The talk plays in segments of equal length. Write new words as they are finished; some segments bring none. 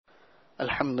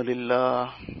الحمد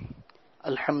لله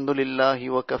الحمد لله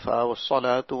وكفى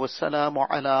والصلاة والسلام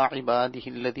على عباده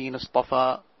الذين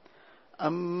اصطفى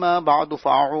أما بعد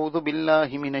فأعوذ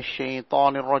بالله من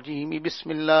الشيطان الرجيم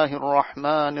بسم الله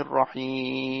الرحمن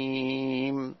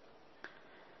الرحيم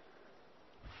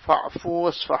فاعفوا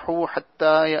واصفحوا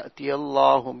حتى يأتي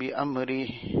الله بأمره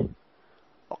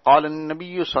وقال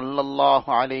النبي صلى الله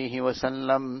عليه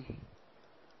وسلم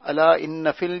ألا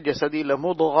إن في الجسد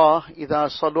لمضغة إذا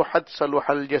صلحت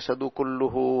صلح الجسد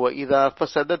كله وإذا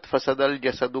فسدت فسد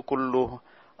الجسد كله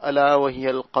ألا وهي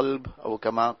القلب أو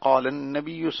كما قال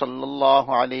النبي صلى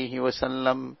الله عليه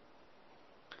وسلم.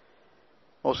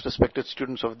 Most respected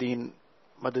students of Deen,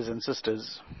 mothers and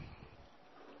sisters,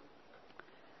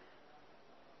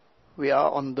 we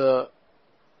are on the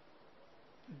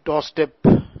doorstep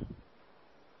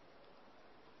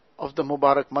of the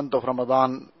Mubarak month of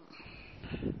Ramadan.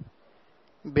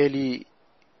 Barely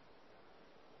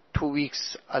 2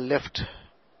 weeks are left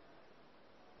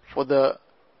for the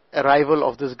arrival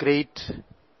of this great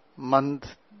month,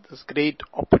 this great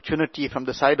opportunity from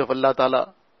the side of Allah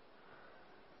Ta'ala.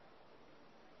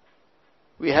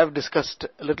 We have discussed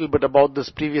a little bit about this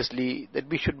previously, that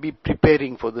we should be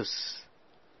preparing for this.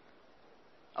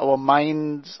 Our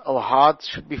minds, our hearts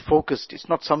should be focused. It's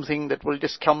not something that will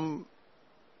just come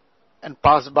and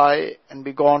pass by and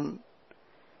be gone.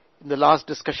 In the last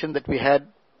discussion that we had,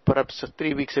 perhaps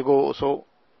 3 weeks ago or so,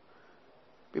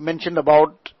 we mentioned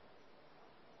about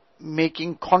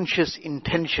making conscious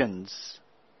intentions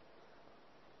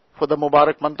for the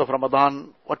Mubarak month of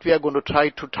Ramadan, what we are going to try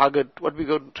to target, what we are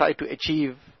going to try to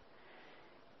achieve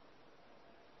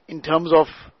in terms of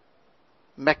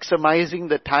maximizing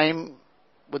the time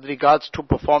with regards to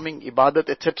performing ibadat,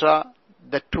 etc.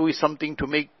 That too is something to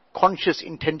make conscious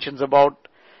intentions about.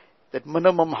 That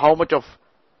minimum how much of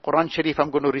Quran Sharif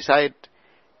I'm going to recite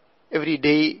every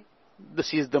day.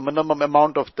 This is the minimum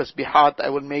amount of tasbihat I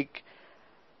will make.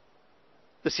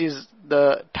 This is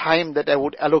the time that I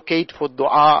would allocate for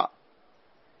dua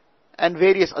and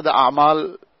various other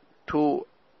a'mal, to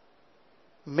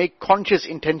make conscious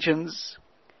intentions.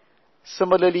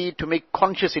 Similarly, to make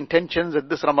conscious intentions that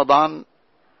this Ramadan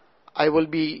I will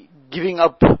be giving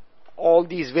up all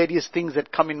these various things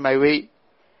that come in my way,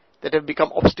 that have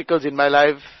become obstacles in my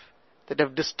life, that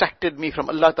have distracted me from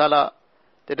Allah Ta'ala,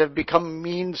 that have become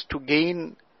means to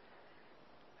gain,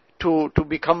 to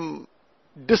become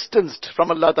distanced from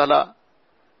Allah Ta'ala.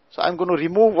 So I'm going to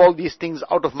remove all these things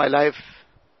out of my life.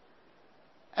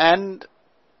 And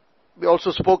we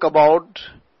also spoke about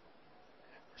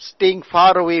staying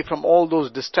far away from all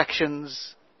those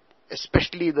distractions,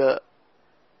 especially the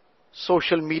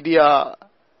social media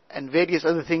and various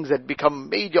other things that become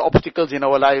major obstacles in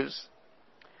our lives.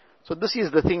 So this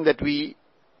is the thing that we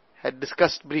had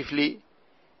discussed briefly,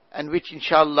 and which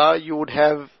inshallah you would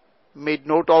have made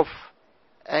note of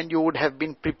and you would have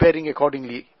been preparing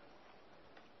accordingly.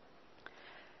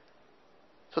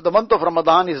 So the month of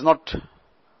Ramadan is not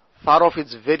far off,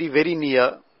 it's very, very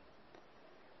near.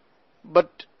 But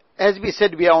as we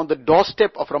said, we are on the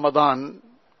doorstep of Ramadan.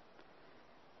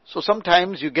 So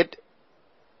sometimes you get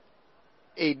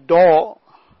a door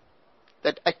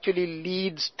that actually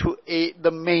leads to the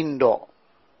main door.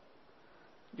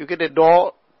 You get a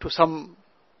door to some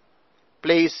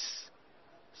place,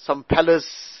 some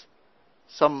palace,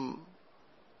 some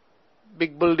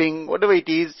big building, whatever it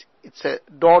is. It's a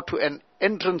door to an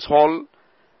entrance hall,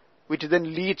 which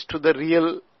then leads to the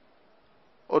real,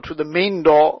 or to the main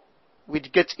door,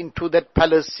 which gets into that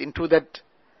palace, into that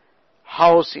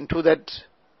house, into that.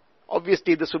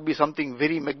 Obviously this would be something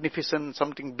very magnificent,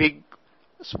 something big.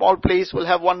 A small place will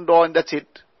have one door and that's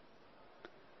it.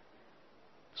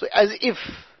 So as if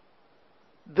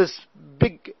this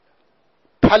big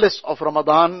palace of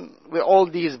Ramadan, where all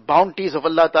these bounties of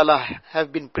Allah Ta'ala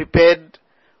have been prepared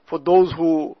for those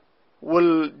who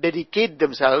will dedicate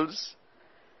themselves,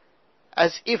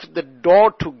 as if the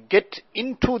door to get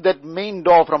into that main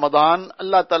door of Ramadan,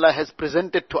 Allah Ta'ala has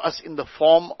presented to us in the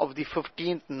form of the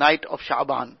 15th night of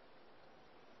Sha'ban.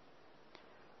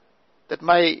 That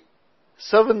my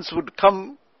servants would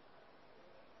come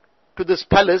to this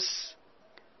palace,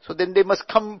 so then they must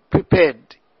come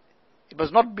prepared. It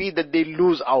must not be that they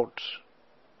lose out.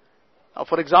 Now,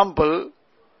 for example,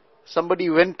 somebody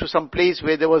went to some place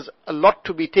where there was a lot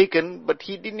to be taken, but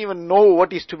he didn't even know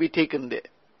what is to be taken there.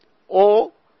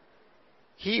 Or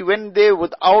he went there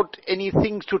without any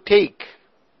things to take.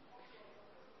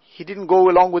 He didn't go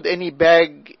along with any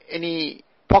bag, any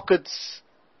pockets.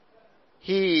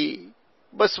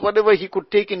 But whatever he could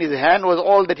take in his hand was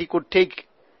all that he could take,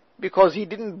 because he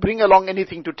didn't bring along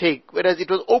anything to take, whereas it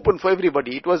was open for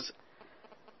everybody. It was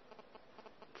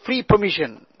free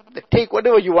permission. That take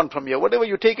whatever you want from here. Whatever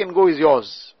you take and go is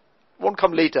yours. Won't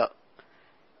come later.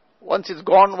 Once it's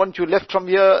gone, once you left from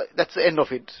here, that's the end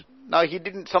of it. Now he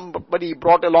didn't, somebody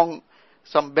brought along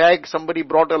some bag, somebody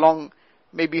brought along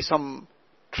maybe some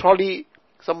trolley,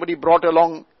 somebody brought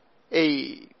along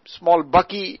a small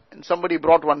bucky, and somebody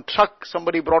brought one truck,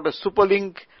 somebody brought a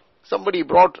Superlink, somebody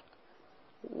brought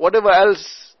whatever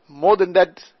else, more than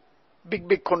that,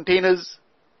 big containers,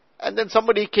 and then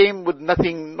somebody came with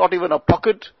nothing, not even a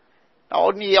pocket. Now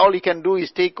only all he can do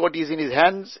is take what is in his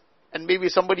hands, and maybe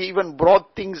somebody even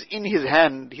brought things in his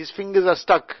hand. His fingers are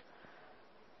stuck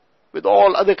with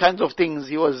all other kinds of things.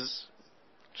 He was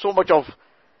so much of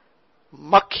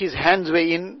muck his hands were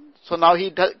in, so now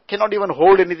he cannot even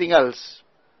hold anything else.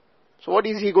 So what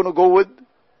is he going to go with?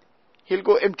 He'll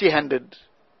go empty-handed.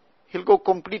 He'll go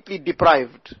completely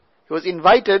deprived. He was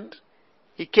invited,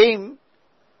 he came,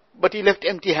 but he left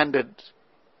empty-handed.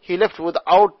 He left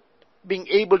without being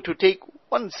able to take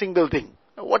one single thing.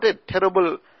 What a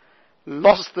terrible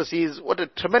loss this is, what a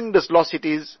tremendous loss it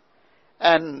is,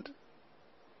 and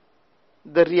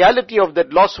the reality of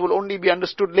that loss will only be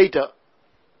understood later.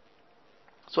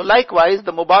 So likewise,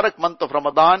 the Mubarak month of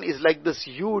Ramadan is like this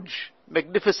huge,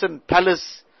 magnificent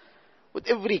palace with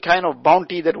every kind of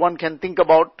bounty that one can think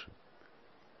about.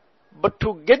 But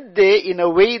to get there in a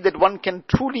way that one can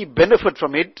truly benefit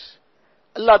from it,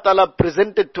 Allah Ta'ala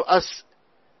presented to us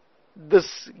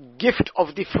this gift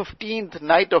of the 15th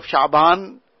night of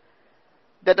Sha'ban,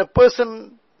 that a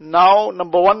person now,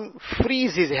 number one,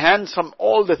 frees his hands from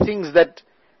all the things that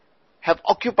have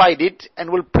occupied it and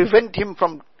will prevent him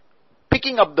from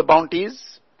picking up the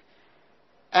bounties,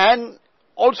 and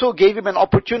also gave him an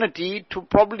opportunity to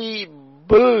probably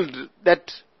build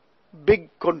that big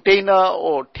container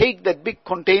or take that big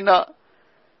container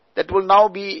that will now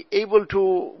be able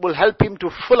to, will help him to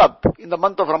fill up in the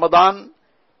month of Ramadan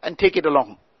and take it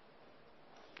along.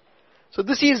 So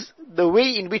this is the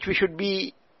way in which we should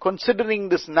be considering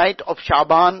this night of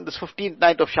Sha'ban, this 15th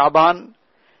night of Sha'ban,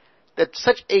 that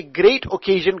such a great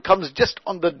occasion comes just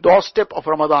on the doorstep of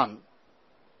Ramadan.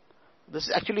 This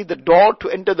is actually the door to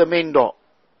enter the main door.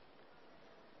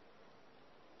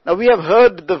 Now we have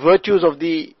heard the virtues of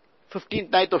the 15th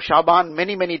night of Sha'ban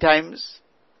many times,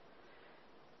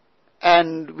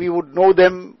 and we would know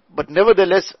them, but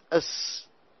nevertheless a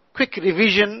quick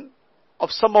revision of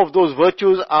some of those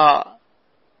virtues are,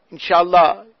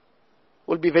 inshallah,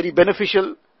 will be very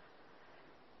beneficial.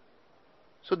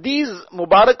 So these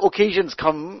Mubarak occasions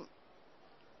come,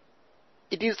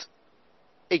 it is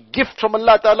a gift from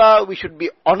Allah Ta'ala. We should be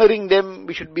honoring them,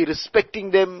 we should be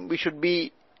respecting them, we should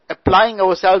be applying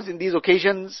ourselves in these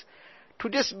occasions to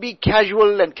just be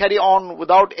casual and carry on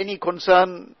without any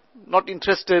concern, not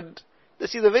interested.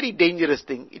 This is a very dangerous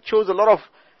thing. It shows a lot of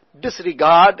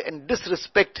disregard and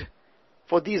disrespect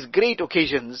for these great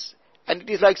occasions. And it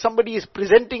is like somebody is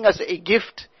presenting us a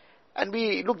gift and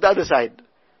we look the other side.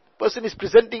 Person is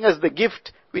presenting us the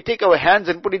gift, we take our hands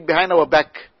and put it behind our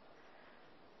back.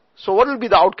 So what will be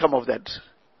the outcome of that?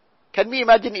 Can we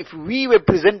imagine if we were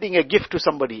presenting a gift to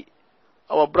somebody,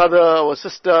 our brother, our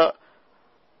sister,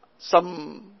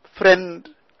 some friend,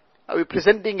 are we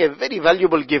presenting a very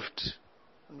valuable gift,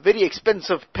 very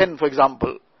expensive pen, for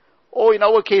example? Or in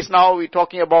our case now, we're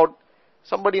talking about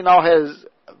somebody now has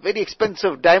a very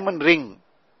expensive diamond ring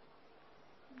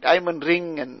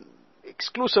and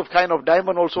exclusive kind of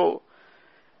diamond also,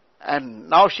 and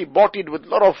now she bought it with a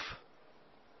lot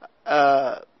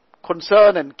of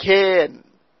concern and care, and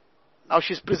now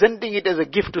she's presenting it as a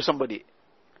gift to somebody.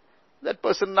 That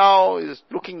person now is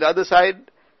looking the other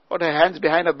side, got her hands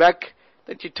behind her back,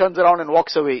 then she turns around and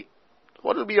walks away.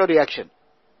 What will be your reaction?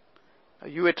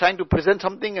 You were trying to present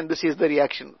something and this is the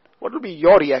reaction. What will be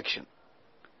your reaction?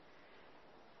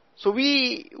 So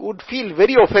we would feel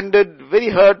very offended, very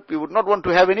hurt. We would not want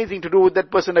to have anything to do with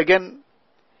that person again.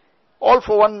 All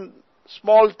for one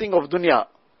small thing of dunya.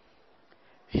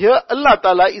 Here Allah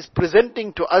Ta'ala is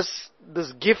presenting to us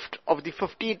this gift of the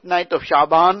 15th night of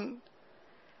Sha'ban.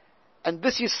 And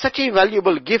this is such a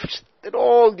valuable gift that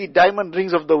all the diamond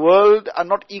rings of the world are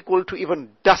not equal to even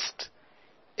dust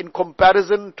in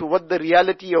comparison to what the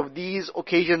reality of these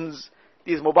occasions,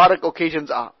 these Mubarak occasions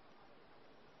are.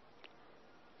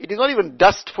 It is not even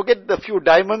dust, forget the few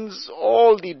diamonds,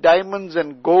 all the diamonds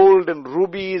and gold and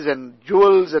rubies and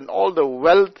jewels and all the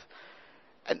wealth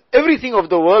and everything of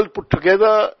the world put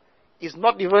together is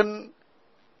not even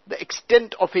the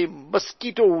extent of a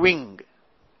mosquito wing.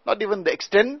 Not even the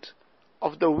extent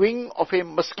of the wing of a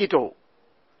mosquito.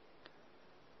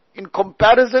 In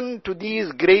comparison to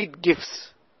these great gifts,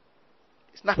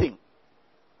 it's nothing.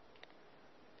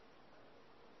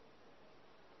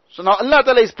 So now Allah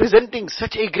Ta'ala is presenting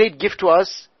such a great gift to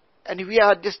us, and we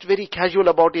are just very casual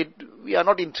about it. We are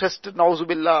not interested,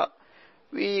 na'uzubillah.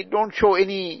 We don't show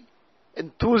any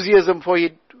enthusiasm for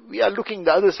it. We are looking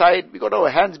the other side. We got our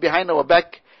hands behind our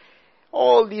back.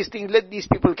 All these things, let these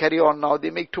people carry on now.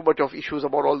 They make too much of issues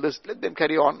about all this. Let them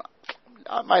carry on.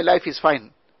 My life is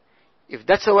fine. If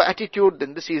that's our attitude,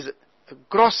 then this is a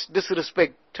gross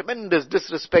disrespect, tremendous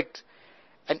disrespect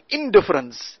and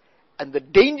indifference. And the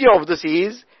danger of this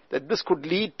is that this could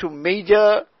lead to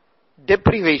major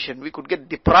deprivation. We could get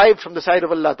deprived from the side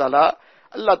of Allah Ta'ala.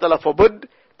 Allah Ta'ala forbid.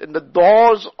 Then the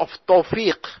doors of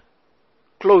tawfiq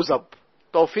close up.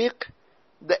 Tawfiq,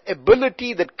 the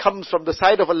ability that comes from the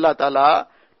side of Allah Ta'ala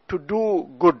to do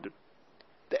good.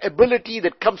 The ability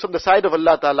that comes from the side of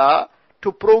Allah Ta'ala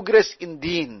to progress in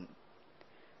deen.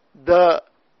 The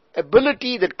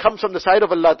ability that comes from the side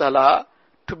of Allah Ta'ala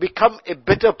to become a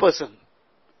better person.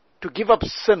 To give up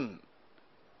sin.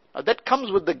 Now that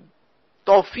comes with the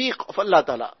tawfiq of Allah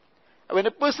Ta'ala. When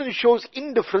a person shows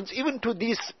indifference even to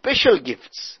these special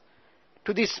gifts,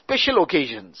 to these special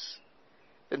occasions,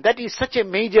 then that is such a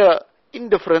major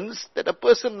indifference that a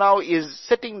person now is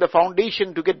setting the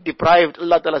foundation to get deprived.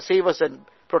 Allah Ta'ala save us and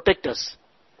protect us.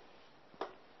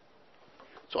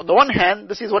 So on the one hand,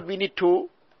 this is what we need to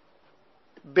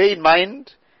bear in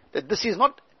mind, that this is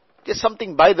not just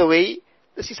something by the way,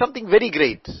 this is something very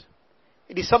great.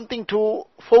 It is something to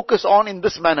focus on in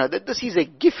this manner, that this is a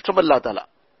gift from Allah Ta'ala.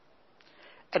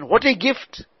 And what a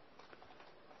gift!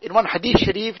 In one hadith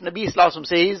sharif, Nabi Sallallahu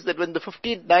says that when the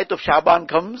 15th night of Sha'ban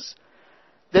comes,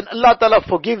 then Allah Ta'ala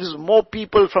forgives more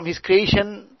people from His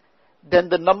creation than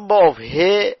the number of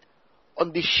hair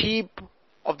on the sheep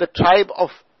of the tribe of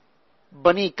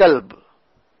Bani Kalb.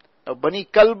 Now Bani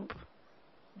Kalb,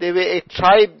 they were a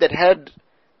tribe that had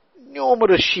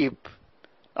numerous sheep.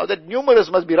 Now that numerous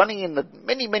must be running in the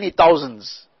many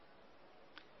thousands.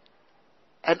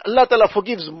 And Allah Ta'ala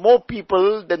forgives more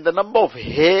people than the number of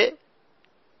hair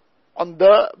on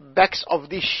the backs of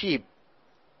these sheep.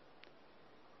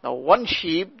 Now one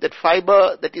sheep, that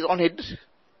fiber that is on it,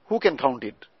 who can count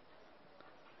it?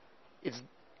 It's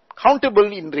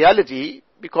countable in reality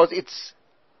because it's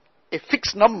a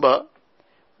fixed number,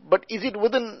 but is it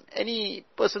within any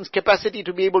person's capacity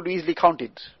to be able to easily count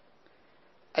it?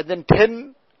 And then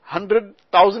 10, 100,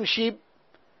 1,000 sheep,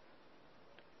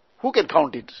 who can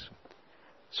count it?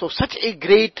 So such a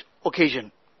great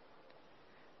occasion.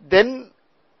 Then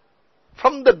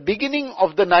from the beginning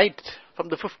of the night, from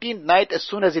the 15th night, as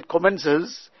soon as it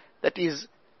commences, that is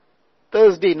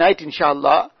Thursday night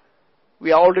inshallah,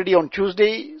 we are already on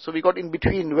Tuesday, so we got in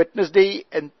between Wednesday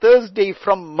and Thursday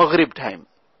from Maghrib time.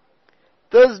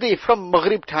 Thursday from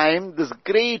Maghrib time, this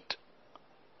great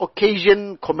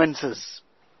occasion commences.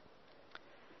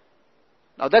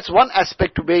 Now that's one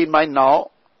aspect to bear in mind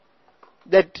now,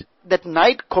 that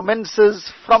night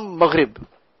commences from Maghrib.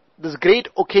 This great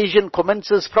occasion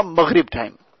commences from Maghrib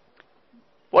time.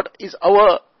 What is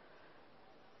our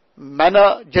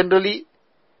manner generally?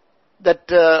 That,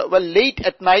 late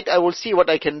at night I will see what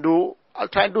I can do. I'll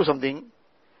try and do something.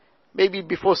 Maybe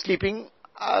before sleeping,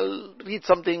 I'll read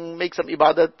something, make some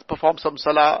ibadat, perform some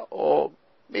salah, or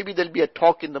maybe there'll be a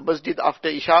talk in the masjid after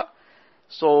Isha.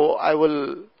 So I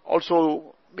will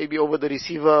also, maybe over the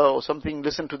receiver or something,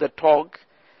 listen to that talk.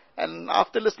 And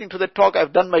after listening to that talk,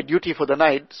 I've done my duty for the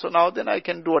night. So now then I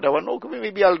can do what I want. Okay,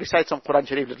 maybe I'll recite some Quran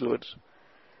Sharif little bit.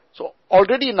 So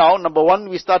already now, number one,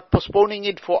 we start postponing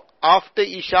it for after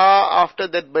Isha, after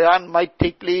that bayan might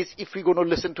take place, if we're going to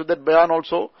listen to that bayan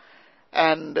also.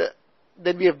 And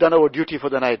then we have done our duty for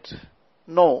the night.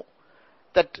 No.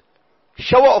 That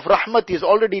shower of rahmat is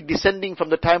already descending from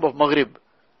the time of Maghrib.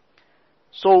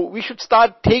 So we should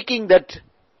start taking that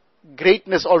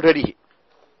greatness already.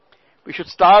 We should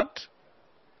start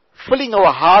filling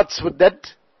our hearts with that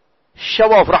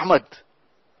shower of rahmat.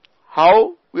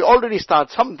 How? We already start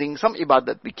something, some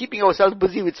ibadat. We're keeping ourselves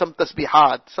busy with some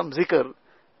tasbihat, some zikr.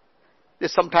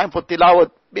 There's some time for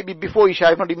tilawat, maybe before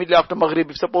Isha, if not immediately after Maghrib,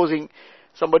 if supposing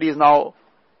somebody is now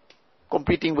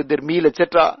competing with their meal,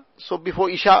 etc. So before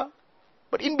Isha,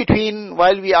 but in between,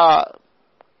 while we are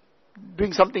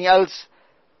doing something else,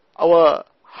 our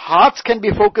hearts can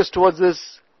be focused towards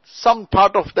this. Some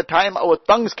part of the time our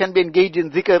tongues can be engaged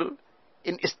in zikr,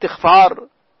 in istighfar.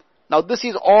 Now this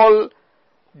is all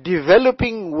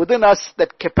developing within us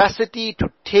that capacity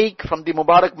to take from the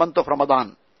Mubarak month of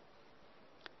Ramadan.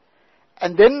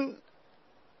 And then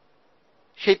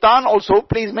Shaitan also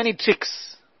plays many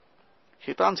tricks.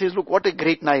 Shaitan says, look, what a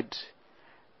great night.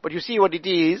 But you see what it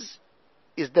is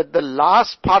that the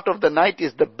last part of the night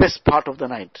is the best part of the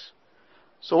night.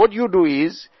 So what you do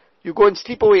is, you go and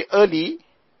sleep away early,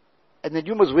 and then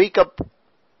you must wake up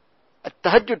at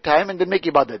tahajjud time and then make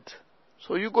ibadat.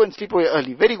 So you go and sleep away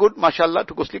early. Very good, mashallah,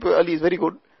 to go sleep away early is very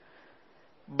good.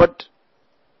 But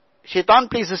shaitan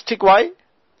plays a stick, why?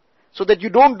 So that you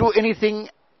don't do anything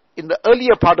in the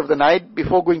earlier part of the night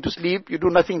before going to sleep. You do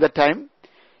nothing that time,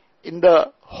 in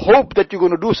the hope that you're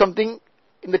going to do something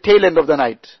in the tail end of the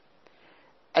night.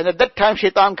 And at that time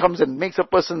shaitan comes and makes a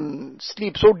person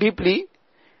sleep so deeply,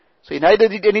 so he neither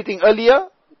did anything earlier,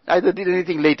 neither did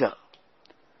anything later.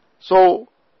 So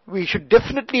we should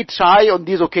definitely try on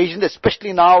these occasions,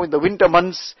 especially now in the winter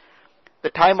months, the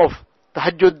time of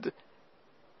tahajjud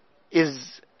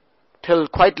is till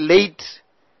quite late,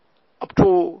 up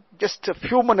to just a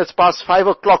few minutes past 5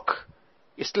 o'clock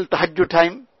is still tahajjud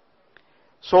time.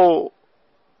 So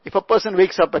if a person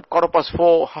wakes up at 4:15,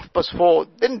 4:30,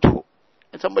 then too,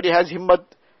 and somebody has himmat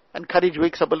and courage,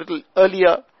 wakes up a little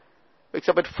earlier, wakes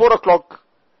up at 4 o'clock,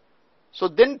 so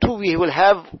then too we will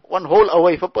have 1 whole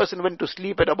hour. If a person went to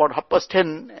sleep at about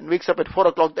 10:30 and wakes up at 4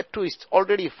 o'clock, that too is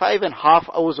already 5.5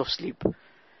 hours of sleep.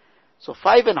 So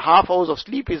 5.5 hours of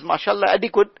sleep is mashallah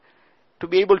adequate to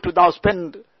be able to now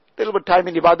spend a little bit time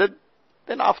in ibadat.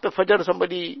 Then after Fajr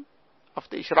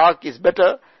after Ishraq is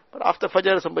better, but after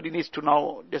Fajr somebody needs to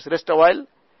now just rest a while.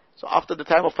 So after the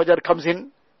time of Fajr comes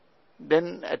in,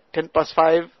 then at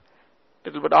 5:10,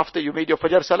 little bit after you made your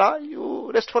Fajr Salah,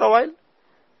 you rest for a while.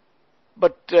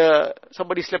 But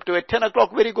somebody slept away at 10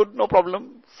 o'clock, very good, no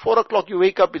problem. 4 o'clock you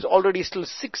wake up is already still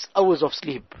 6 hours of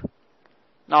sleep.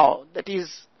 Now, that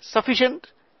is sufficient.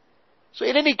 So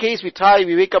in any case, we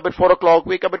wake up at 4 o'clock,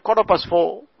 wake up at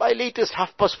 4:15, by latest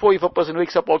 4:30 if a person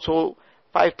wakes up also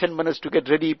 5-10 minutes to get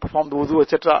ready, perform the wudu,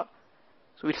 etc.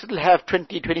 So we still have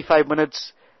 20-25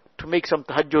 minutes to make some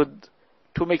tahajjud,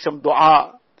 to make some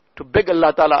dua, to beg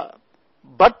Allah Ta'ala.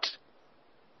 But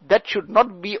that should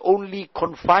not be only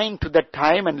confined to that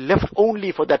time and left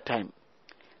only for that time.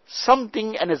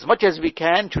 Something, and as much as we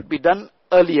can, should be done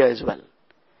earlier as well.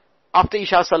 After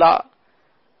Isha Salah,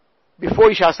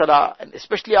 before Isha Salah, and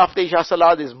especially after Isha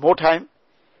Salah, there's more time.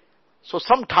 So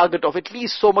some target of at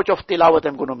least so much of tilawat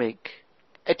I'm going to make.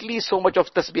 At least so much of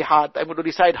tasbihat. I'm going to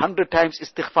recite 100 times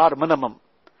istighfar minimum.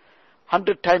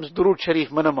 100 times durood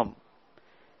sharif minimum.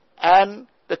 And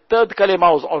the third kalima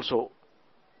also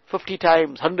 50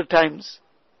 times, 100 times.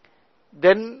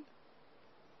 Then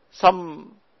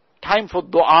some time for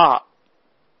dua,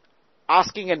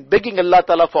 asking and begging Allah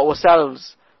Ta'ala for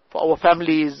ourselves, for our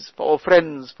families, for our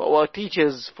friends, for our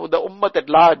teachers, for the ummah at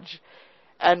large,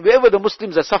 and wherever the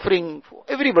Muslims are suffering, for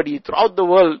everybody throughout the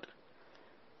world,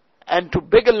 and to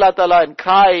beg Allah Ta'ala and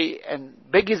cry and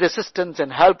beg His assistance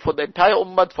and help for the entire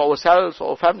ummah, for ourselves,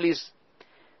 for our families.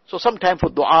 So some time for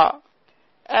dua,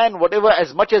 and whatever,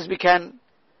 as much as we can.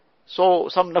 So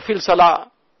some nafil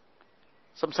salah,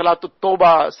 some salatul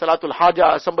tawbah, salatul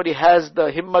haja, somebody has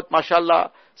the himmat,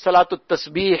 mashallah, salatul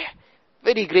tasbih,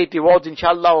 very great rewards,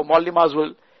 inshallah. Our Maulimas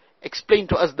will explain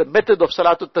to us the method of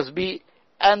salatul tasbih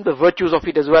and the virtues of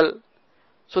it as well.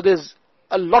 So there's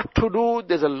a lot to do,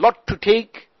 there's a lot to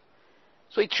take.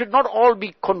 So it should not all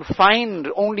be confined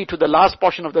only to the last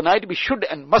portion of the night. We should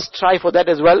and must try for that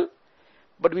as well.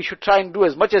 But we should try and do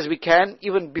as much as we can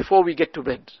even before we get to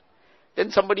bed.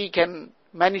 Then somebody can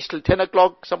manage till 10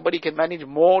 o'clock, somebody can manage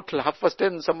more till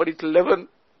 10:30, somebody till 11,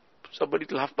 somebody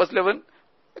till 11:30,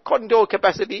 according to our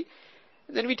capacity.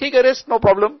 And then we take a rest, no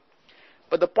problem.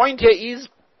 But the point here is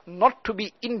not to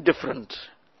be indifferent,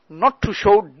 not to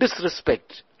show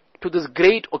disrespect to this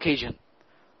great occasion.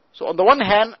 So on the one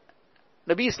hand,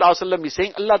 Nabi Sallallahu Alaihi Wasallam is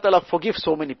saying, Allah Ta'ala forgives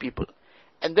so many people.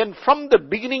 And then from the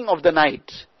beginning of the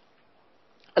night,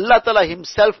 Allah Ta'ala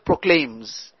Himself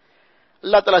proclaims,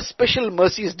 Allah Ta'ala's special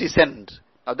mercies descend.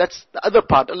 Now that's the other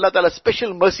part. Allah Ta'ala's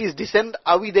special mercies descend.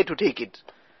 Are we there to take it?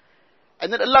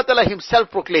 And then Allah Ta'ala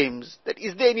Himself proclaims that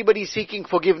is there anybody seeking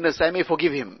forgiveness, I may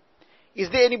forgive him. Is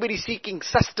there anybody seeking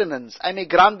sustenance, I may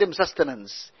grant them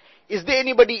sustenance. Is there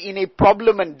anybody in a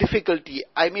problem and difficulty,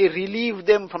 I may relieve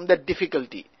them from that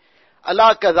difficulty.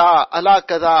 Allah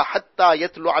kaza, hatta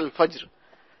yatlu al-fajr.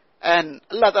 And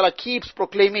Allah Ta'ala keeps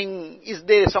proclaiming, is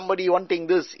there somebody wanting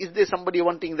this, is there somebody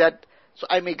wanting that, so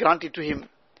I may grant it to him.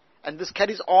 And this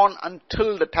carries on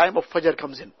until the time of Fajr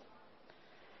comes in.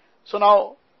 So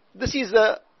now, this is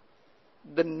the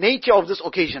nature of this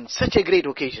occasion, such a great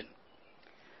occasion.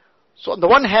 So on the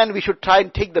one hand, we should try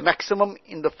and take the maximum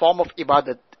in the form of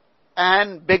ibadat,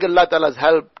 and beg Allah Ta'ala's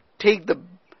help, take the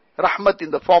rahmat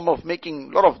in the form of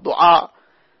making a lot of dua.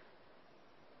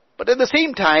 But at the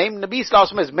same time, Nabi Sallallahu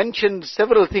Alaihi Wasallam has mentioned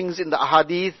several things in the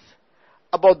ahadith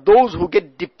about those who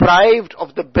get deprived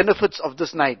of the benefits of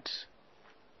this night.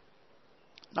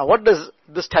 Now what does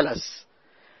this tell us?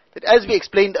 That as we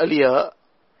explained earlier,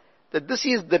 that this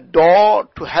is the door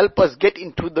to help us get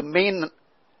into the main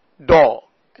door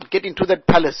and get into that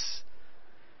palace.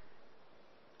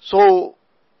 So,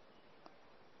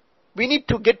 we need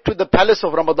to get to the palace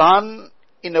of Ramadan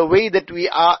in a way that we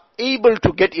are able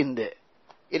to get in there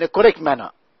in a correct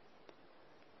manner.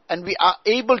 And we are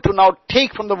able to now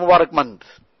take from the Mubarak month.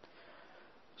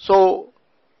 So,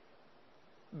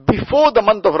 before the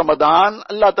month of Ramadan,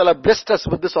 Allah Ta'ala blessed us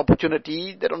with this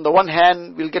opportunity that on the one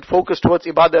hand, we'll get focused towards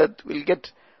ibadat, we'll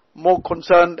get more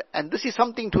concerned, and this is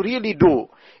something to really do.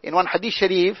 In one hadith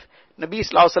sharif, Nabi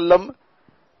Sallallahu Alaihi Wasallam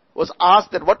was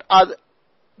asked that what are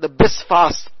the best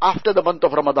fasts after the month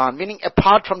of Ramadan, meaning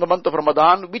apart from the month of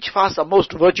Ramadan, which fasts are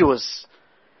most virtuous?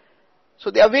 So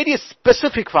there are various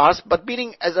specific fasts, but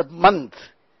meaning as a month,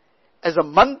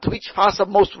 which fasts are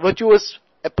most virtuous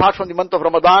apart from the month of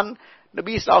Ramadan,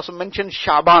 Nabi Sallallahu Alaihi Wasallam mentioned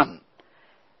Sha'ban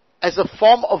as a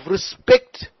form of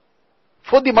respect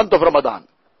for the month of Ramadan.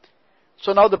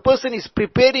 So now the person is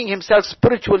preparing himself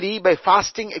spiritually by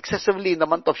fasting excessively in the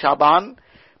month of Sha'ban,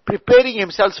 preparing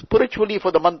himself spiritually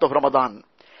for the month of Ramadan.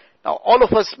 Now all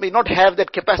of us may not have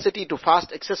that capacity to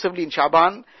fast excessively in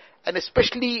Sha'ban, and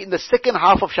especially in the second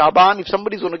half of Sha'ban, if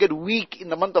somebody is going to get weak in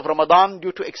the month of Ramadan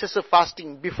due to excessive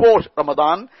fasting before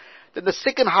Ramadan, then the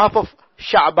second half of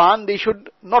Sha'ban, they should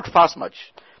not fast much.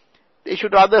 They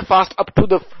should rather fast up to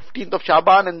the 15th of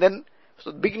Sha'ban, and then,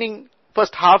 so the beginning,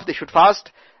 first half they should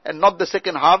fast, and not the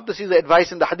second half. This is the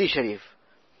advice in the Hadith Sharif.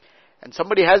 And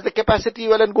somebody has the capacity,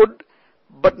 well and good,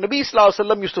 but Nabi Sallallahu Alaihi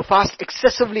Wasallam used to fast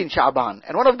excessively in Sha'ban.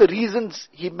 And one of the reasons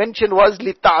he mentioned was,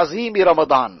 لِتَعْظِيمِ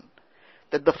Ramadan.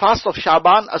 That the fast of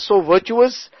Sha'ban are so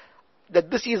virtuous, that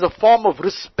this is a form of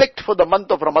respect for the month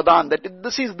of Ramadan, that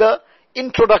this is the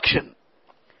introduction.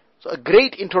 So a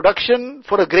great introduction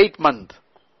for a great month.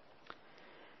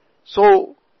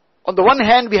 So, on the one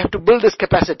hand, we have to build this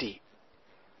capacity.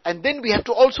 And then we have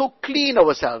to also clean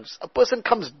ourselves. A person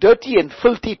comes dirty and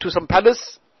filthy to some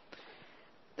palace,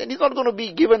 then he's not going to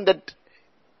be given that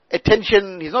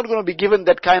attention, he's not going to be given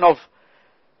that kind of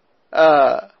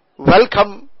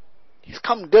welcome. He's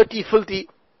come dirty, filthy.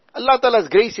 Allah Ta'ala's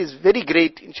grace is very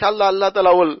great. Inshallah, Allah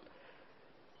Ta'ala will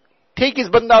take his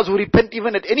bandas who repent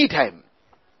even at any time.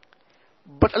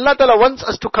 But Allah Ta'ala wants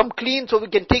us to come clean so we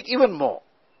can take even more.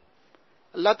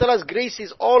 Allah Ta'ala's grace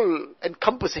is all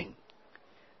encompassing.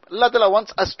 Allah Ta'ala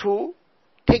wants us to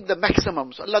take the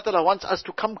maximum. So Allah Ta'ala wants us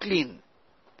to come clean.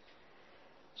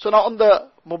 So now on the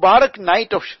Mubarak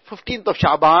night of 15th of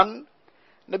Sha'ban,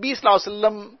 Nabi Sallallahu Alaihi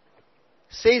Wasallam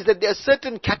says that there are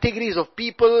certain categories of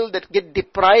people that get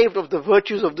deprived of the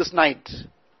virtues of this night.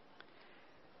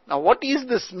 Now what is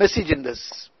this message in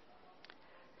this?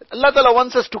 Allah Ta'ala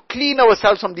wants us to clean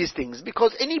ourselves from these things,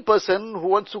 because any person who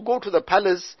wants to go to the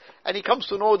palace and he comes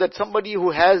to know that somebody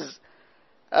who has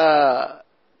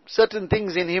certain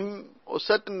things in him, or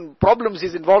certain problems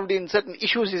he's involved in, certain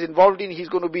issues he's involved in, he's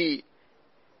going to be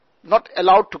not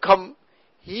allowed to come.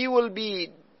 He will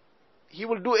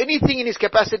do anything in his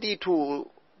capacity to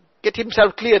get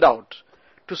himself cleared out,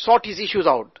 to sort his issues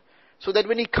out, so that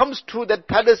when he comes to that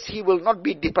palace, he will not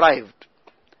be deprived.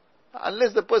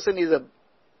 Unless the person is a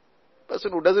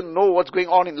person who doesn't know what's going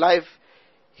on in life,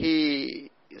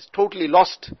 he is totally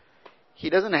lost. He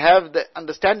doesn't have the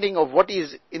understanding of what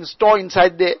is in store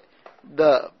inside there,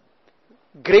 the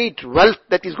great wealth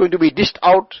that is going to be dished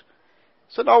out.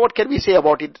 So now what can we say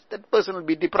about it? That person will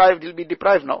be deprived, he'll be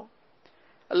deprived now.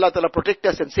 Allah Ta'ala protect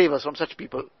us and save us from such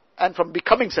people, and from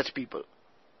becoming such people.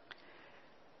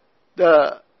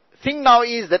 The thing now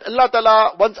is that Allah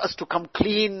Ta'ala wants us to come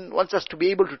clean, wants us to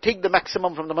be able to take the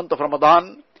maximum from the month of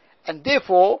Ramadan, and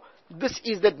therefore, this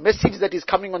is that message that is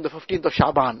coming on the 15th of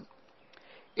Sha'ban.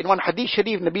 In one hadith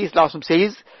sharif, Nabi Sallallahu Alaihi Wasallam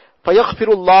says, فَيَغْفِرُ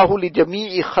اللَّهُ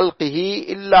لِجَمِيعِ خَلْقِهِ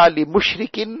إِلَّا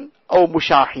لِمُشْرِكٍ أَوْ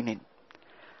مُشَاحِنٍ.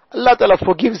 Allah Ta'ala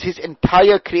forgives His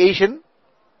entire creation,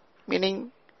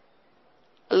 meaning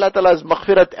Allah Ta'ala's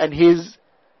maghfirat and His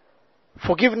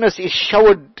forgiveness is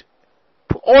showered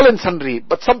to all and sundry,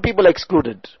 but some people are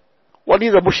excluded. One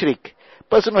is a mushrik,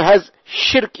 person who has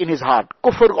shirk in his heart.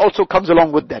 Kufr also comes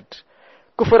along with that.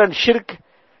 Kufr and shirk,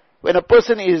 when a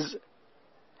person is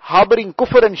harboring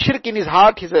kufr and shirk in his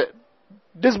heart, he's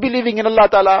disbelieving in Allah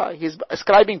Ta'ala, he's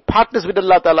ascribing partners with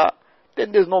Allah Ta'ala,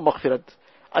 then there's no maghfirat.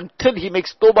 Until he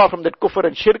makes tawbah from that kufr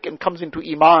and shirk and comes into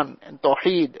iman and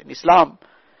tawheed and Islam.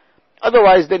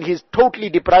 Otherwise, then he's totally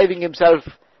depriving himself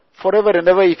forever and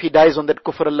ever if he dies on that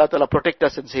kufr. Allah Ta'ala protect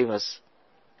us and save us.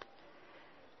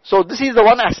 So this is the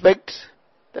one aspect,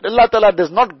 that Allah Ta'ala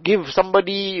does not give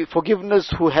somebody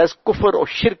forgiveness who has kufr or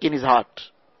shirk in his heart.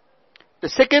 The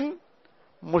second,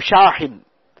 mushahin,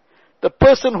 the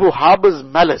person who harbors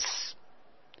malice.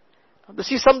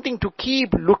 This is something to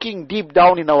keep looking deep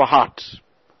down in our heart.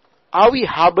 Are we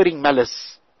harboring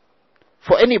malice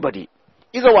for anybody?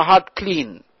 Is our heart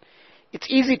clean? It's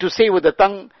easy to say with the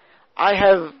tongue, I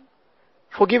have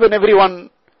forgiven everyone,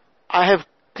 I have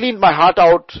cleaned my heart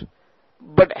out,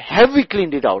 but have we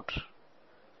cleaned it out?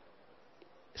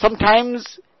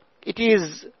 Sometimes it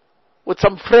is with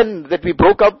some friend that we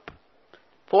broke up,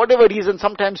 for whatever reason,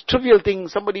 sometimes trivial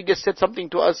things, somebody just said something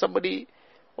to us,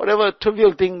 whatever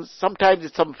trivial things, sometimes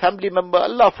it's some family member,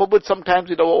 Allah forbid, sometimes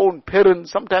with our own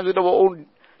parents, sometimes with our own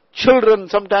children,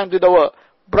 sometimes with our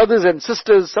brothers and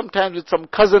sisters, sometimes with some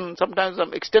cousin, sometimes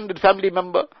some extended family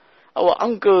member, our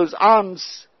uncles,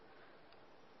 aunts.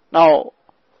 Now,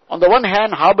 on the one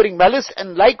hand, harboring malice,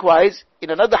 and likewise, in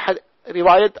another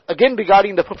riwayat, again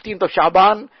regarding the 15th of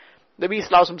Sha'ban, Nabi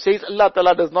Sallallahu Alaihi Wasallam says, Allah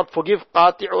Ta'ala does not forgive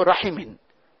qati'u rahimin,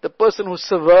 the person who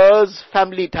severs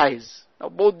family ties. Now,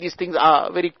 both these things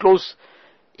are very close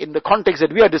in the context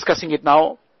that we are discussing it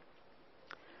now.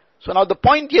 So now the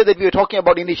point here that we were talking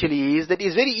about initially is that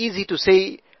it's very easy to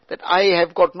say that I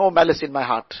have got no malice in my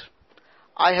heart.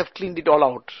 I have cleaned it all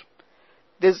out.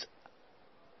 There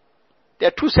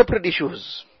are two separate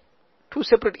issues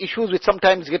which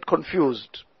sometimes get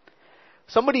confused.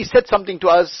 Somebody said something to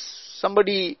us,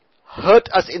 somebody hurt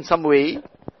us in some way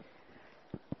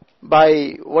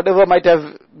by whatever might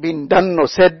have been done or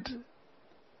said.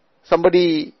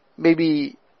 Somebody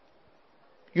maybe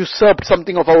usurped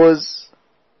something of ours,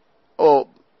 or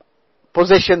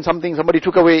possession, somebody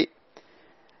took away.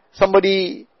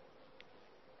 Somebody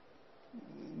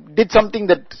did something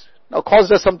that now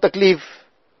caused us some taklif.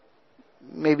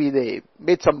 Maybe they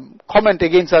made some comment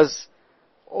against us,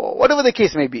 or whatever the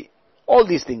case may be. All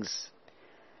these things.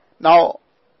 Now,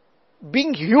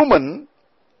 being human,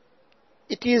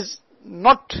 it is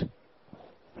not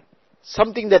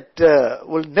something that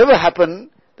will never happen,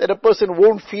 that a person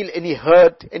won't feel any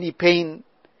hurt, any pain,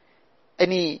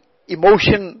 any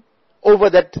emotion over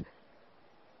that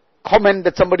comment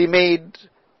that somebody made,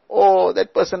 or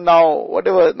that person now,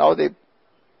 whatever, now they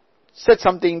said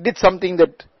something, did something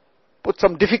that put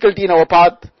some difficulty in our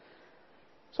path.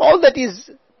 So all that is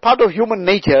part of human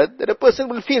nature, that a person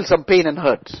will feel some pain and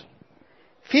hurt.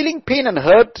 Feeling pain and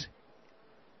hurt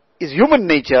is human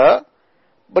nature,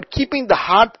 but keeping the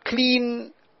heart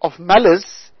clean of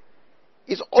malice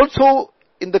is also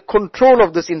in the control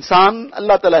of this insan.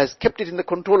 Allah Ta'ala has kept it in the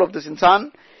control of this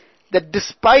insan, that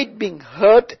despite being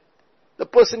hurt, the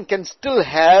person can still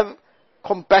have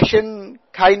compassion,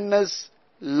 kindness,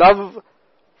 love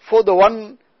for the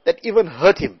one that even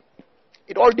hurt him.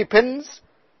 It all depends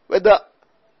whether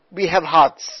we have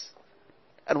hearts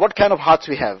and what kind of hearts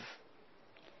we have.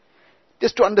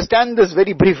 Just to understand this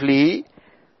very briefly,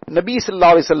 Nabi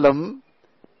Sallallahu Alaihi Wasallam,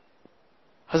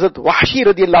 Hazrat Wahshi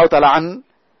radiallahu ta'ala an,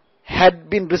 had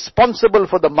been responsible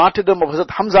for the martyrdom of Hazrat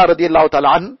Hamza radiallahu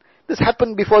ta'ala an. This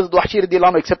happened before Hazrat Wahshi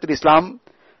radiallahu anhu accepted Islam.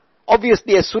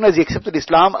 Obviously, as soon as he accepted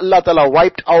Islam, Allah Ta'ala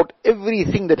wiped out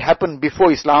everything that happened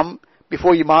before Islam,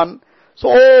 before Iman. So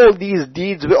all these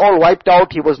deeds were all wiped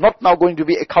out. He was not now going to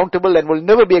be accountable and will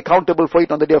never be accountable for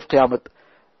it on the day of Qiyamah.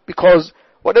 Because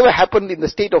whatever happened in the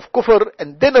state of kufr,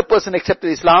 and then a person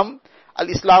accepted Islam,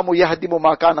 al-Islamu yahdimu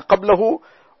ma kana qablahu,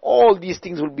 all these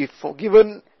things will be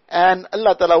forgiven, and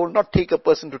Allah Ta'ala will not take a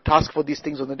person to task for these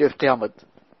things on the day of Qiyamah.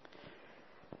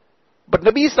 But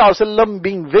Nabi Sallallahu Alaihi Wasallam,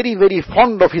 being very, very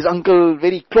fond of his uncle,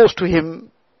 very close to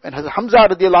him, and Hazrat Hamza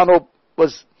radiallahu anhu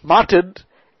was martyred,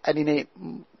 and in a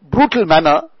brutal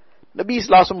manner, Nabi Sallallahu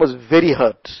Alaihi Wasallam was very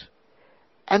hurt.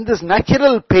 And this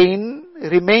natural pain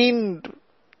remained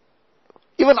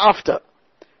even after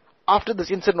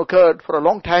this incident occurred. For a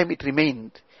long time it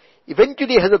remained.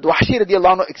 Eventually Hazrat Wahshi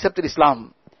radiallahu anhu accepted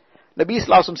Islam. Nabi Sallallahu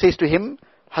Alaihi Wasallam says to him,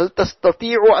 "Hal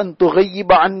tastati'u an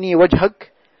tughayyiba anni wajhak?"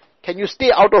 Can you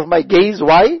stay out of my gaze?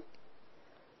 Why?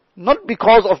 Not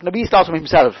because of Nabi Sallallahu Alaihi Wasallam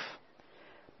himself,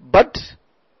 but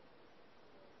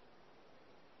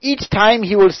each time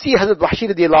he will see Hazrat Wahshi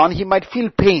radiallahu anhu, he might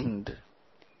feel pained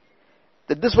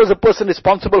that this was a person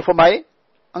responsible for my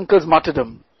uncle's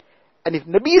martyrdom. And if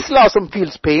Nabi Sallallahu Alaihi Wasallam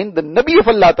feels pain, the Nabi of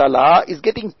Allah Ta'ala is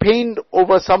getting pained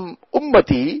over some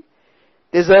ummati.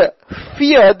 There's a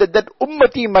fear that that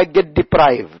ummati might get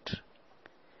deprived.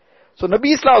 So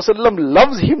Nabi Sallallahu Alaihi Wasallam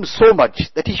loves him so much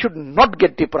that he should not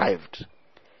get deprived.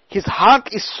 His heart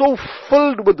is so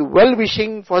filled with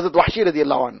well-wishing for Hazrat Wahshi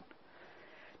radiallahu anhu,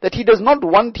 that he does not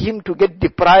want him to get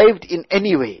deprived in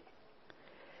any way.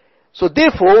 So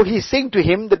therefore, he is saying to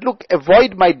him that, look,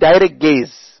 avoid my direct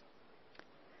gaze.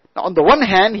 Now on the one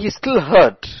hand, he is still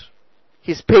hurt.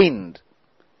 He is pained.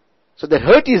 So the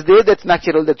hurt is there, that's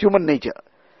natural, that's human nature.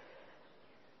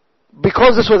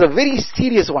 Because this was a very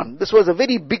serious one. This was a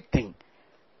very big thing.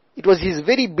 It was his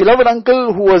very beloved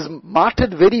uncle who was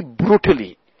martyred very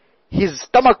brutally. His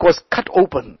stomach was cut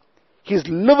open. His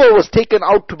liver was taken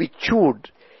out to be chewed.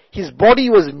 His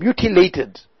body was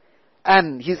mutilated.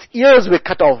 And his ears were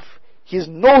cut off. His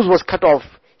nose was cut off.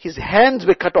 His hands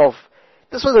were cut off.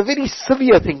 This was a very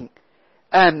severe thing.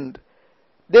 And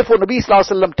therefore Nabi Sallallahu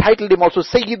Alaihi Wasallam titled him also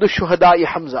Sayyidu Shuhada'i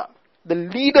Hamza, the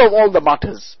leader of all the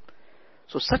martyrs.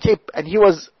 So and he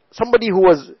was somebody who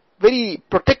was very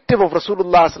protective of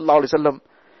Rasulullah Sallallahu Alaihi Wasallam.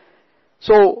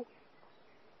 So,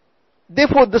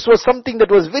 therefore this was something that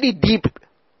was very deep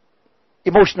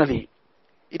emotionally.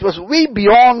 It was way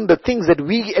beyond the things that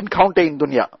we encounter in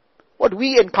dunya. What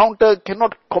we encounter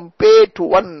cannot compare to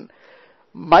one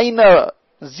minor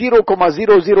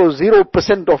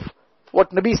 0.000% of what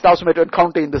Nabi Sallallahu Alaihi Wasallam had to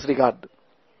encounter in this regard.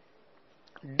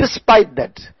 Despite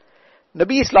that,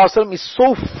 Nabi Sallallahu Alaihi Wasallam is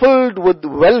so filled with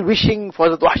well-wishing for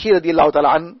Hazrat Wahshi radiallahu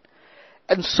ta'ala an,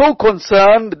 and so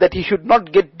concerned that he should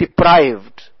not get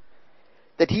deprived,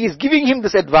 that he is giving him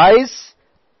this advice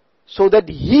so that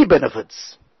he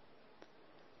benefits.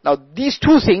 Now these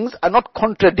two things are not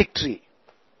contradictory.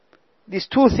 These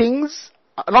two things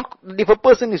are not, if a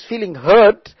person is feeling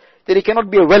hurt, then he cannot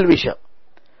be a well-wisher.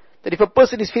 That if a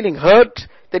person is feeling hurt,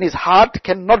 then his heart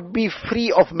cannot be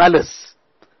free of malice.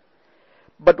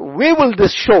 But where will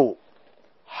this show?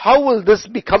 How will this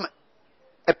become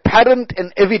apparent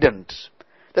and evident?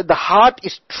 That the heart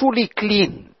is truly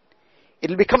clean. It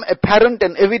will become apparent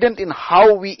and evident in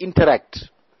how we interact.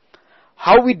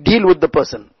 How we deal with the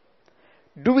person.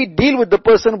 Do we deal with the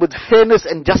person with fairness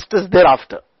and justice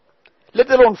thereafter? Let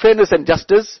alone fairness and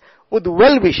justice, with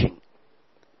well-wishing.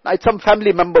 Now it's some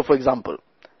family member, for example.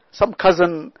 Some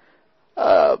cousin,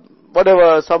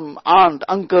 whatever, some aunt,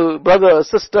 uncle, brother,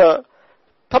 sister,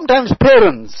 sometimes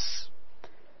parents.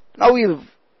 Now we've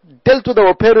dealt with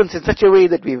our parents in such a way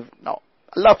that now,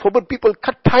 Allah forbid, people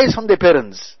cut ties from their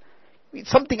parents. It's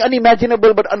something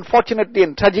unimaginable, but unfortunately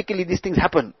and tragically these things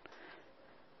happen.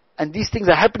 And these things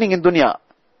are happening in dunya.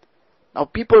 Now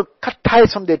people cut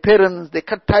ties from their parents, they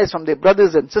cut ties from their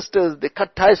brothers and sisters, they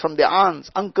cut ties from their aunts,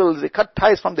 uncles, they cut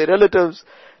ties from their relatives,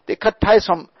 they cut ties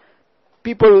from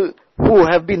people who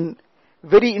have been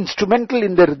very instrumental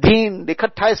in their deen, they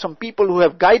cut ties from people who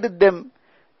have guided them.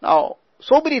 Now,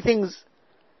 so many things,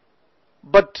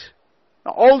 but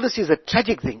now all this is a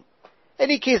tragic thing.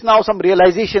 Any case now some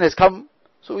realization has come,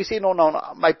 so we say, no,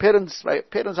 my parents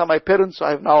are my parents, so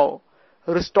I have now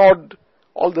restored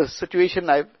all the situation,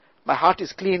 my heart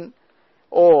is clean.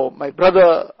 Oh, my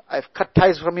brother, I've cut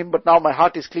ties from him, but now my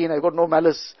heart is clean, I've got no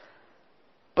malice.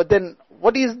 But then,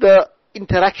 what is the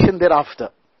interaction thereafter?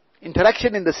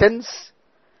 Interaction in the sense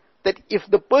that if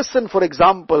the person, for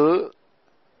example,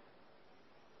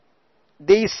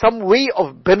 there is some way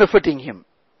of benefiting him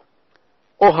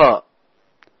or her,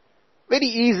 very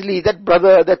easily, that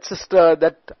brother, that sister,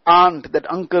 that aunt,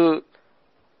 that uncle,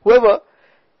 whoever,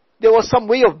 there was some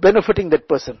way of benefiting that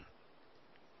person.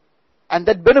 And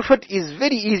that benefit is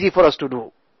very easy for us to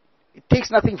do. It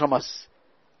takes nothing from us.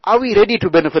 Are we ready to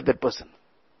benefit that person?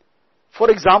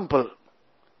 For example,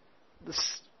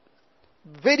 this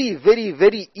very, very,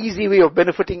 very easy way of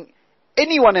benefiting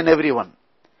anyone and everyone,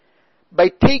 by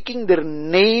taking their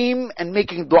name and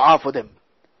making dua for them.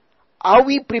 Are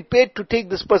we prepared to take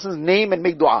this person's name and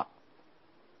make dua?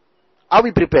 Are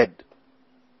we prepared?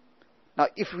 Now,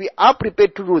 if we are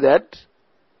prepared to do that,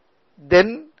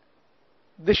 then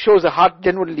this shows the heart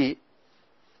genuinely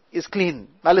is clean,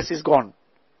 malice is gone.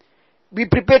 Be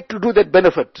prepared to do that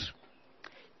benefit.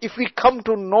 If we come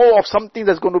to know of something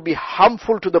that's going to be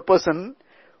harmful to the person,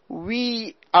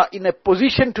 we are in a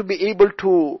position to be able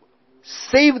to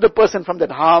save the person from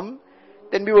that harm,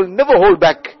 then we will never hold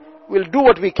back. We'll do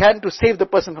what we can to save the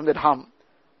person from that harm.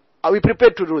 Are we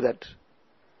prepared to do that?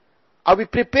 Are we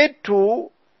prepared to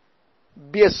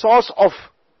be a source of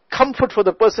comfort for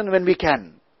the person when we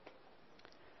can?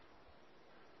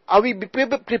 Are we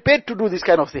prepared to do these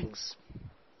kind of things?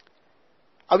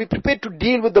 Are we prepared to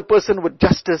deal with the person with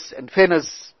justice and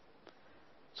fairness?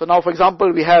 So now, for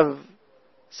example, we have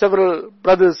several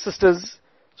brothers, sisters,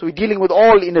 so we're dealing with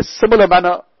all in a similar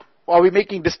manner, or are we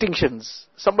making distinctions?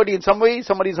 Somebody in some way,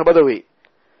 somebody in some other way.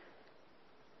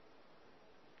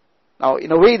 Now,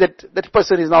 in a way that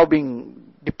person is now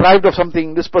being deprived of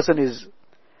something, this person is.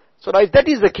 So now if that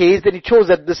is the case, then it shows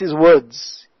that this is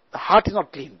words. The heart is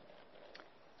not clean.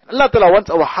 Allah Ta'ala wants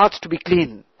our hearts to be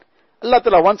clean. Allah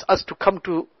Ta'ala wants us to come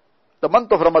to the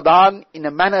month of Ramadan in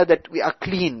a manner that we are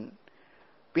clean.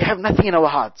 We have nothing in our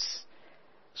hearts.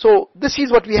 So this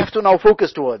is what we have to now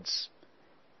focus towards.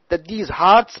 That these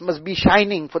hearts must be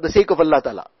shining for the sake of Allah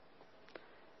Ta'ala.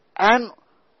 And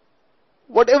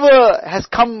whatever has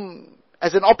come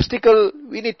as an obstacle,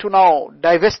 we need to now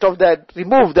divest of that,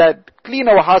 remove that, clean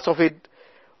our hearts of it,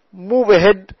 move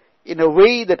ahead in a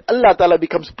way that Allah Ta'ala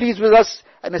becomes pleased with us,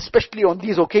 and especially on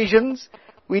these occasions,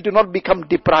 we do not become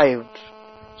deprived.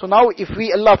 So now if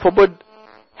we, Allah forbid,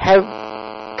 have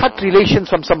cut relations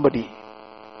from somebody,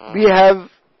 we have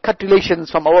cut relations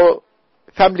from our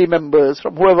family members,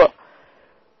 from whoever,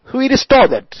 so we restore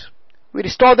that. We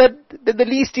restore that, then the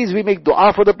least is we make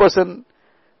dua for the person.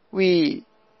 We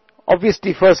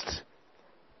obviously first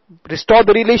restore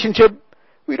the relationship.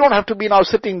 We don't have to be now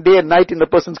sitting day and night in the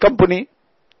person's company.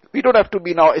 We don't have to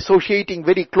be now associating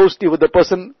very closely with the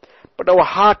person, but our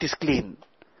heart is clean.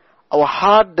 Our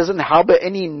heart doesn't harbor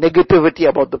any negativity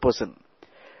about the person.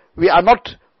 We are not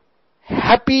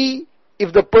happy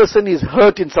if the person is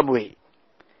hurt in some way.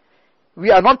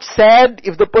 We are not sad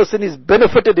if the person is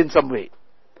benefited in some way.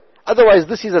 Otherwise,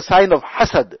 this is a sign of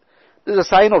hasad. This is a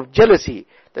sign of jealousy,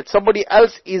 that somebody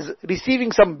else is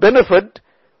receiving some benefit.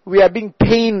 We are being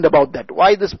pained about that.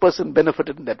 Why this person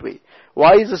benefited in that way?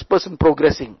 Why is this person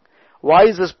progressing? Why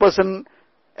is this person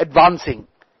advancing?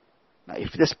 Now,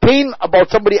 if there's pain about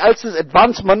somebody else's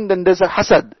advancement, then there's a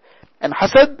hasad. And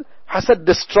hasad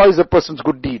destroys a person's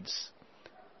good deeds.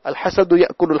 Al-hasadu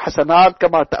ya'kulu al-hasanat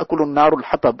kama ta'kulu an-naru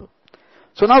al-hatab.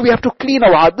 So now we have to clean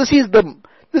our heart. This is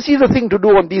the thing to do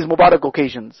on these Mubarak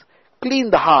occasions. Clean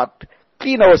the heart,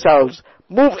 clean ourselves,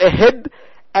 move ahead,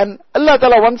 and Allah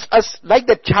Ta'ala wants us, like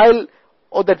that child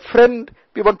or that friend,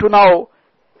 we want to now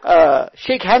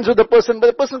shake hands with the person, but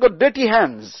the person got dirty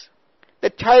hands.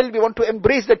 That child, we want to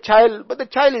embrace that child, but the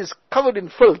child is covered in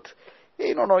filth.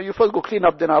 Hey, no, you first go clean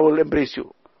up, then I will embrace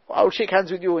you. I will shake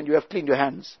hands with you when you have cleaned your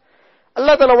hands.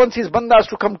 Allah Ta'ala wants His bandas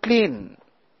to come clean,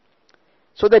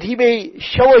 so that He may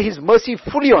shower His mercy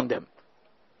fully on them.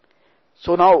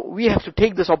 So now we have to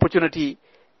take this opportunity,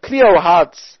 clear our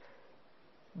hearts,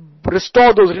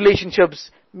 restore those relationships,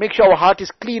 make sure our heart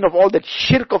is clean of all that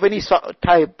shirk of any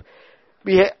type.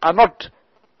 We are not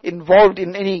involved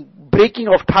in any breaking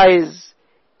of ties,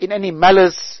 in any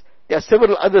malice. There are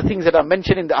several other things that are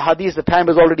mentioned in the hadith. The time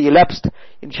has already elapsed.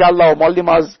 Inshallah, our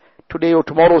Maulimas today or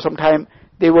tomorrow sometime,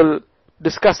 they will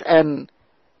discuss and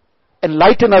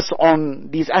enlighten us on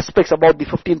these aspects about the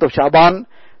 15th of Sha'ban,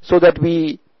 so that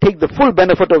we take the full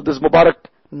benefit of this Mubarak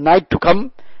night to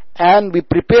come, and we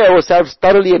prepare ourselves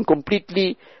thoroughly and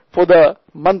completely for the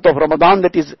month of Ramadan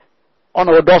that is on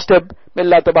our doorstep. May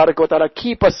Allah Tabarak wa Ta'ala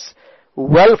keep us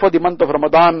well for the month of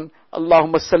Ramadan.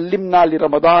 Allahumma sallimna li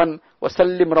Ramadan, wa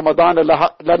sallim Ramadan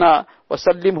lana, wa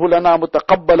sallimhu lana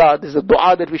mutaqabbala. This is a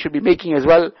dua that we should be making as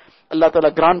well. Allah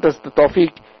Ta'ala grant us the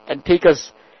tawfiq and take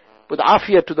us with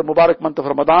afiyah to the Mubarak month of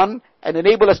Ramadan, and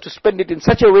enable us to spend it in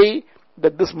such a way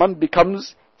that this month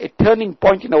becomes a turning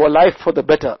point in our life for the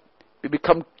better. We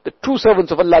become the true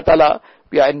servants of Allah Ta'ala.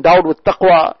 We are endowed with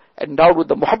taqwa, endowed with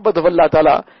the muhabbat of Allah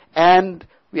Ta'ala, and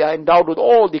we are endowed with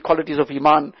all the qualities of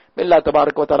Iman. May Allah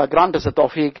Tabarak wa Ta'ala grant us a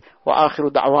tawfiq. Wa akhiru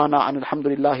da'wana and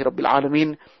alhamdulillahi rabbil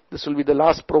alameen. This will be the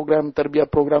last program,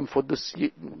 tarbiyah program for this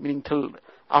year, meaning till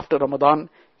after Ramadan.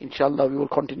 Inshallah, we will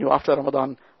continue after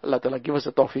Ramadan. Allah Ta'ala give us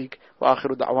a tawfiq. Wa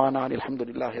akhiru da'wana and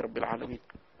alhamdulillahi rabbil alameen.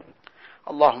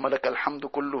 اللهم لك الحمد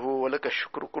كله ولك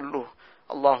الشكر كله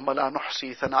اللهم لا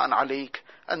نحصي ثناء عليك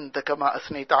أنت كما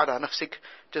أثنيت على نفسك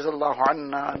جزا الله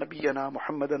عنا نبينا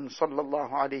محمدا صلى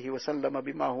الله عليه وسلم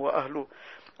بما هو أهله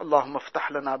اللهم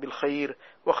افتح لنا بالخير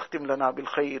واختم لنا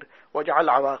بالخير واجعل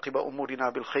عواقب أمورنا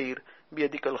بالخير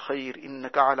بيدك الخير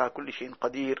إنك على كل شيء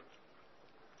قدير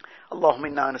اللهم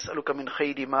إنا نسألك من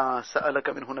خير ما سألك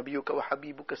منه نبيك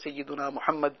وحبيبك سيدنا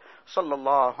محمد صلى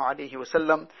الله عليه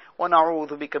وسلم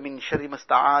ونعوذ بك من شر ما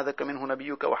استعاذك منه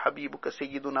نبيك وحبيبك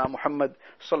سيدنا محمد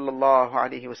صلى الله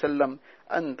عليه وسلم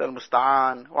أنت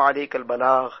المستعان وعليك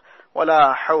البلاغ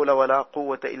ولا حول ولا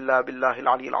قوة إلا بالله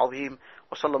العلي العظيم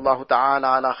وصلى الله تعالى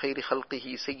على خير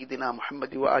خلقه سيدنا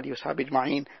محمد وآله وصحبه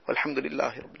أجمعين والحمد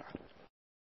لله رب العالمين.